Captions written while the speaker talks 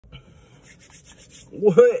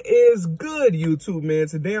What is good, YouTube, man?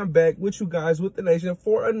 Today I'm back with you guys with the nation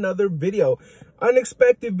for another video.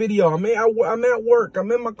 Unexpected video. I'm at work. I'm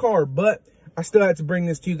in my car, but I still had to bring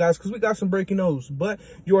this to you guys because we got some breaking news. But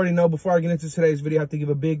you already know, before I get into today's video, I have to give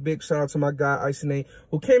a big shout out to my guy, Ice&A,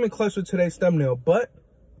 who came in clutch with today's thumbnail. But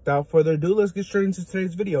without further ado, let's get straight into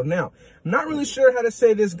today's video. Now, I'm not really sure how to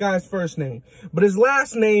say this guy's first name, but his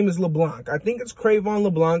last name is LeBlanc. I think it's Cre'von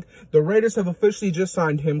LeBlanc. The Raiders have officially just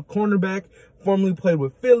signed him. Cornerback, formerly played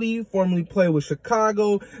with Philly, formerly played with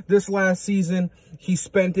Chicago. This last season, he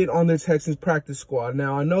spent it on the Texans practice squad.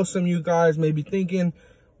 Now, I know some of you guys may be thinking,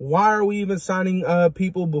 why are we even signing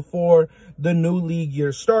people before the new league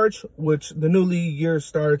year starts, which the new league year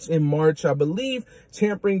starts in March, I believe.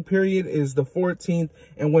 Tampering period is the 14th.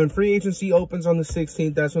 And when free agency opens on the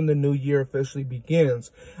 16th, that's when the new year officially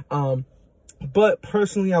begins. But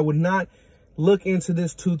personally, I would not look into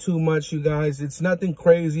this too much, you guys. It's nothing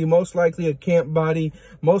crazy. Most likely a camp body,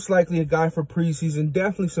 most likely a guy for preseason,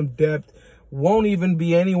 definitely some depth. Won't even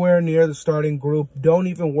be anywhere near the starting group. Don't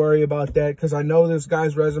even worry about that because I know this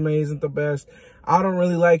guy's resume isn't the best. I don't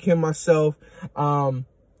really like him myself. But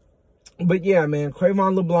yeah, man,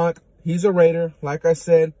 Cre'von LeBlanc, he's a Raider. Like I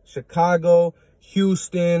said, Chicago,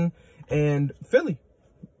 Houston, and Philly.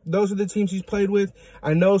 Those are the teams he's played with.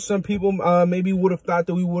 I know some people maybe would have thought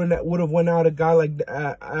that we would have went out a guy like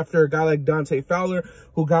after a guy like Dante Fowler,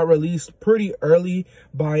 who got released pretty early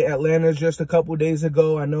by Atlanta just a couple days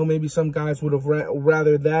ago. I know maybe some guys would have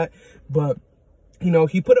rather that, but you know,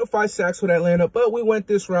 he put up 5 sacks with Atlanta, but we went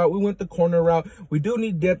this route. We went the corner route. We do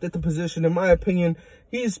need depth at the position. In my opinion,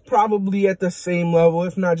 he's probably at the same level,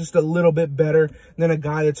 if not just a little bit better than a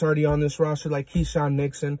guy that's already on this roster like Keyshawn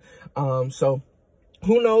Nixon. So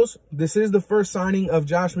who knows? This is the first signing of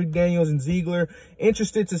Josh McDaniels and Ziegler.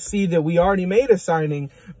 Interested to see that we already made a signing,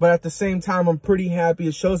 but at the same time, I'm pretty happy.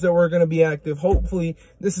 It shows that we're going to be active. Hopefully,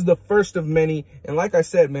 this is the first of many. And like I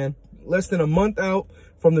said, man, less than a month out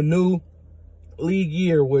from the new league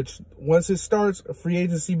year, which once it starts, free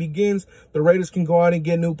agency begins, the Raiders can go out and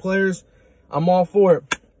get new players. I'm all for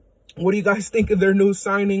it. What do you guys think of their new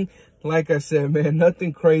signing? Like I said, man,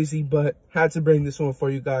 nothing crazy, but had to bring this one for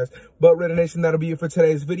you guys. But Raider Nation, that'll be it for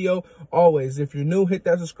today's video. Always, if you're new, hit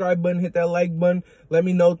that subscribe button, hit that like button. Let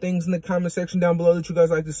me know things in the comment section down below that you guys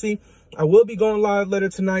like to see. I will be going live later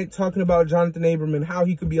tonight talking about Jonathan Abram, how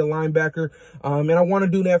he could be a linebacker. And I want to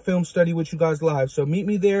do that film study with you guys live. So meet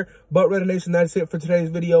me there. But Raider Nation, that's it for today's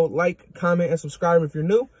video. Like, comment, and subscribe if you're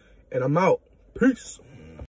new. And I'm out. Peace.